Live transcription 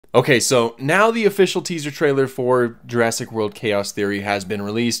Okay, so now the official teaser trailer for Jurassic World Chaos Theory has been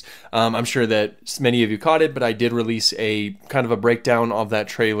released. I'm sure that many of you caught it, but I did release a kind of a breakdown of that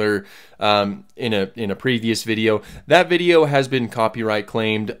trailer in a previous video. That video has been copyright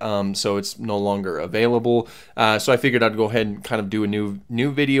claimed, so it's no longer available. So I figured I'd go ahead and kind of do a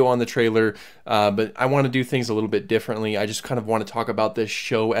new video on the trailer, but I want to do things a little bit differently. I just kind of want to talk about this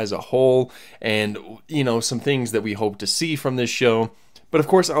show as a whole, and some things that we hope to see from this show. But of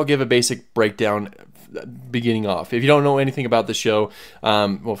course, I'll give a basic breakdown beginning off. If you don't know anything about the show,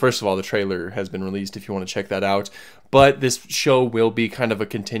 well, first of all, the trailer has been released if you want to check that out. But this show will be kind of a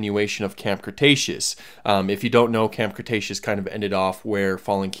continuation of Camp Cretaceous. If you don't know, Camp Cretaceous kind of ended off where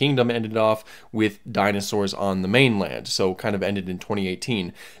Fallen Kingdom ended off, with dinosaurs on the mainland. So kind of ended in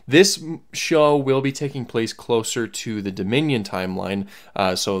 2018. This show will be taking place closer to the Dominion timeline.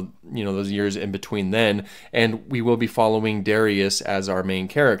 So, those years in between then. And we will be following Darius as our main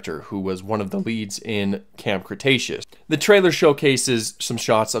character, who was one of the leads in Camp Cretaceous. The trailer showcases some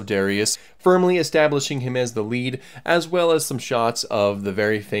shots of Darius, firmly establishing him as the lead, as well as some shots of the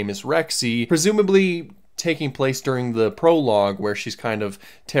very famous Rexy, presumably taking place during the prologue where she's kind of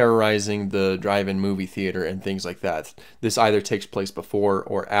terrorizing the drive-in movie theater and things like that. This either takes place before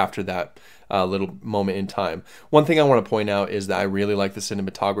or after that little moment in time. One thing I want to point out is that I really like the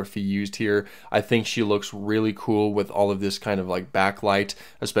cinematography used here. I think she looks really cool with all of this kind of like backlight,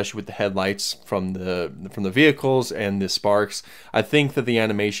 especially with the headlights from the vehicles and the sparks. I think that the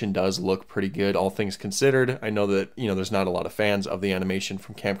animation does look pretty good, all things considered. I know that there's not a lot of fans of the animation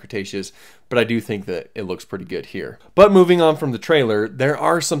from Camp Cretaceous, but I do think that it looks pretty good here. But moving on from the trailer, there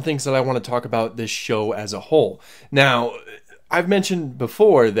are some things that I want to talk about this show as a whole. Now, I've mentioned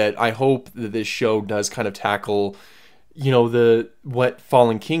before that I hope that this show does kind of tackle, what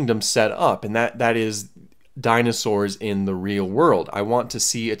Fallen Kingdom set up, and that is dinosaurs in the real world. I want to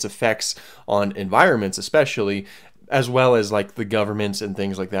see its effects on environments, especially, as well as like the governments and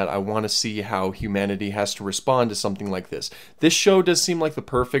things like that. I want to see how humanity has to respond to something like this. This show does seem like the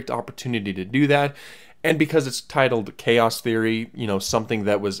perfect opportunity to do that. And because it's titled Chaos Theory, something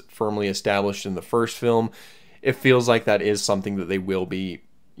that was firmly established in the first film, it feels like that is something that they will be,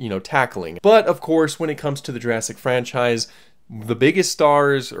 tackling. But of course, when it comes to the Jurassic franchise, the biggest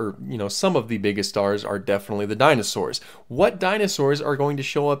stars, or some of the biggest stars, are definitely the dinosaurs. What dinosaurs are going to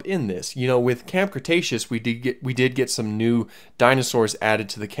show up in this? With Camp Cretaceous, we did get some new dinosaurs added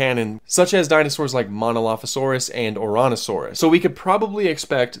to the canon, such as dinosaurs like Monolophosaurus and Oranosaurus. So we could probably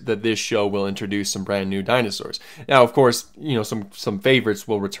expect that this show will introduce some brand new dinosaurs. Now, of course, some favorites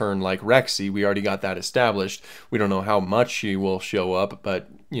will return, like Rexy. We already got that established. We don't know how much she will show up, but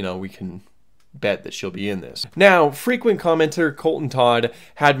we can bet that she'll be in this. Now, frequent commenter Colton Todd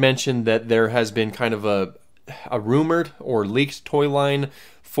had mentioned that there has been kind of a rumored or leaked toy line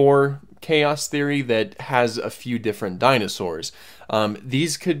for Chaos Theory that has a few different dinosaurs.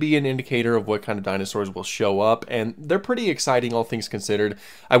 These could be an indicator of what kind of dinosaurs will show up, and they're pretty exciting, all things considered.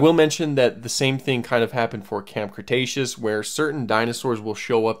 I will mention that the same thing kind of happened for Camp Cretaceous, where certain dinosaurs will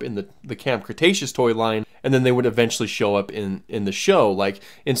show up in the Camp Cretaceous toy line, and then they would eventually show up in the show. Like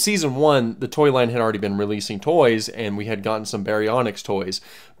in season 1, the toy line had already been releasing toys, and we had gotten some Baryonyx toys,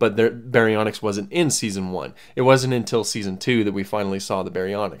 but Baryonyx wasn't in season 1. It wasn't until season 2 that we finally saw the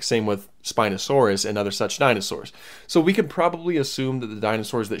Baryonyx. Same with Spinosaurus and other such dinosaurs. So we could probably assume that the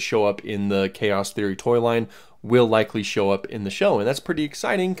dinosaurs that show up in the Chaos Theory toy line will likely show up in the show, and that's pretty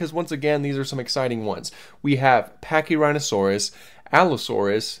exciting because, once again, these are some exciting ones. We have Pachyrhinosaurus,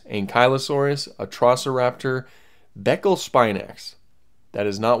 Allosaurus, Ankylosaurus, Atrociraptor, Beckelspinax. That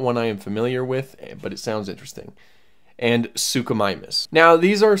is not one I am familiar with, but it sounds interesting. And Suchomimus. Now,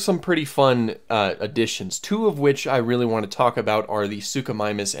 these are some pretty fun additions. Two of which I really want to talk about are the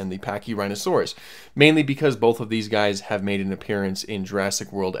Suchomimus and the Pachyrhinosaurus, mainly because both of these guys have made an appearance in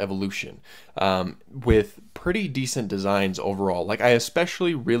Jurassic World Evolution, with pretty decent designs overall. Like, I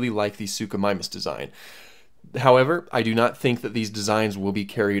especially really like the Suchomimus design. However, I do not think that these designs will be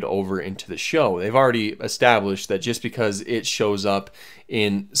carried over into the show. They've already established that just because it shows up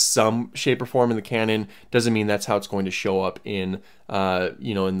in some shape or form in the canon doesn't mean that's how it's going to show up in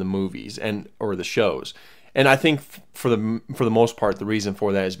in the movies or the shows. And I think for the most part, the reason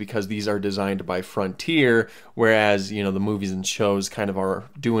for that is because these are designed by Frontier, whereas the movies and shows kind of are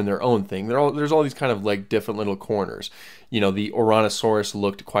doing their own thing. There's all these kind of like different little corners. The Oranosaurus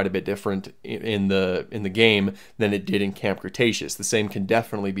looked quite a bit different in the game than it did in Camp Cretaceous. The same can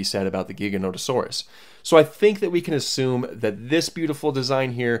definitely be said about the Giganotosaurus. So I think that we can assume that this beautiful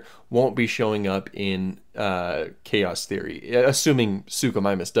design here won't be showing up in Chaos Theory, assuming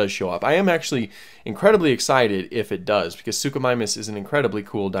Suchomimus does show up. I am actually incredibly excited if it it does, because Suchomimus is an incredibly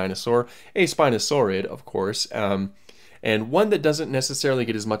cool dinosaur, a Spinosaurid, of course, and one that doesn't necessarily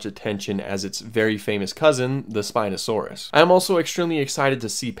get as much attention as its very famous cousin, the Spinosaurus. I am also extremely excited to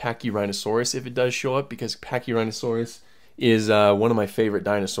see Pachyrhinosaurus if it does show up, because Pachyrhinosaurus is one of my favorite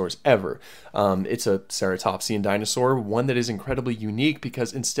dinosaurs ever. It's a ceratopsian dinosaur, one that is incredibly unique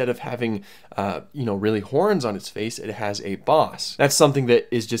because instead of having, really horns on its face, it has a boss. That's something that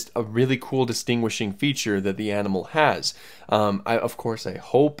is just a really cool distinguishing feature that the animal has. Of course, I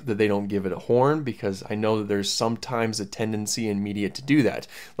hope that they don't give it a horn, because I know that there's sometimes a tendency in media to do that.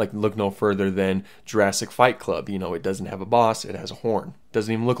 Like, look no further than Jurassic Fight Club. It doesn't have a boss, it has a horn.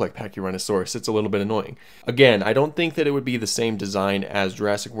 Doesn't even look like Pachyrhinosaurus. It's a little bit annoying. Again, I don't think that it would be the same design as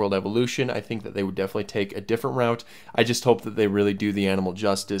Jurassic World Evolution. I think that they would definitely take a different route. I just hope that they really do the animal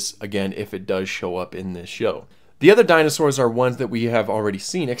justice, again, if it does show up in this show. The other dinosaurs are ones that we have already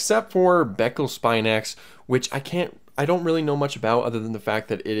seen, except for Beckelspinax, which I don't really know much about other than the fact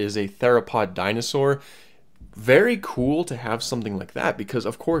that it is a theropod dinosaur. Very cool to have something like that, because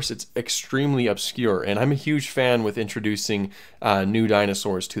of course it's extremely obscure, and I'm a huge fan with introducing new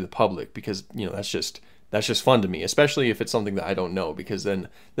dinosaurs to the public, because that's just fun to me, especially if it's something that I don't know, because then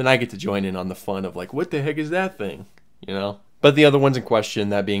I get to join in on the fun of like, what the heck is that thing, But the other ones in question,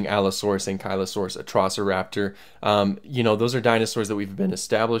 that being Allosaurus, Ankylosaurus, Atrociraptor, those are dinosaurs that we've been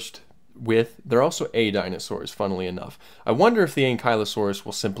established with. They're also A dinosaurs, funnily enough. I wonder if the Ankylosaurus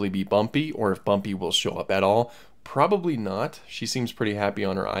will simply be Bumpy, or if Bumpy will show up at all. Probably not. She seems pretty happy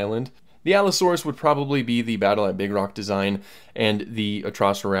on her island. The Allosaurus would probably be the Battle at Big Rock design, and the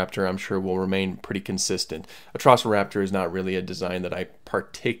Atrociraptor, I'm sure, will remain pretty consistent. Atrociraptor is not really a design that I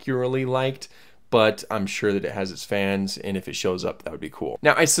particularly liked, but I'm sure that it has its fans, and if it shows up, that would be cool.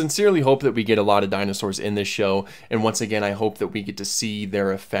 Now, I sincerely hope that we get a lot of dinosaurs in this show, and once again, I hope that we get to see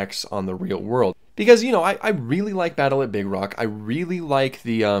their effects on the real world. Because, I really like Battle at Big Rock. I really like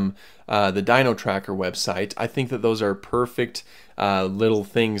the Dino Tracker website. I think that those are perfect little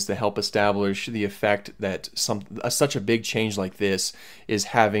things to help establish the effect that such a big change like this is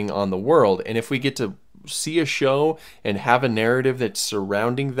having on the world. And if we get to see a show and have a narrative that's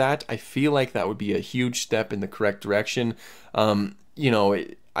surrounding that, I feel like that would be a huge step in the correct direction.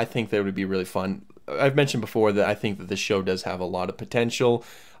 I think that would be really fun. I've mentioned before that I think that this show does have a lot of potential.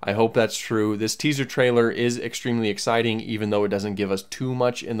 I hope that's true. This teaser trailer is extremely exciting, even though it doesn't give us too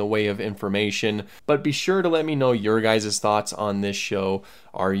much in the way of information. But be sure to let me know your guys' thoughts on this show.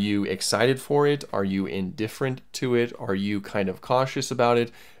 Are you excited for it? Are you indifferent to it? Are you kind of cautious about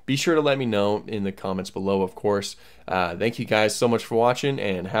it? Be sure to let me know in the comments below, of course. Thank you guys so much for watching,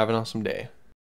 and have an awesome day.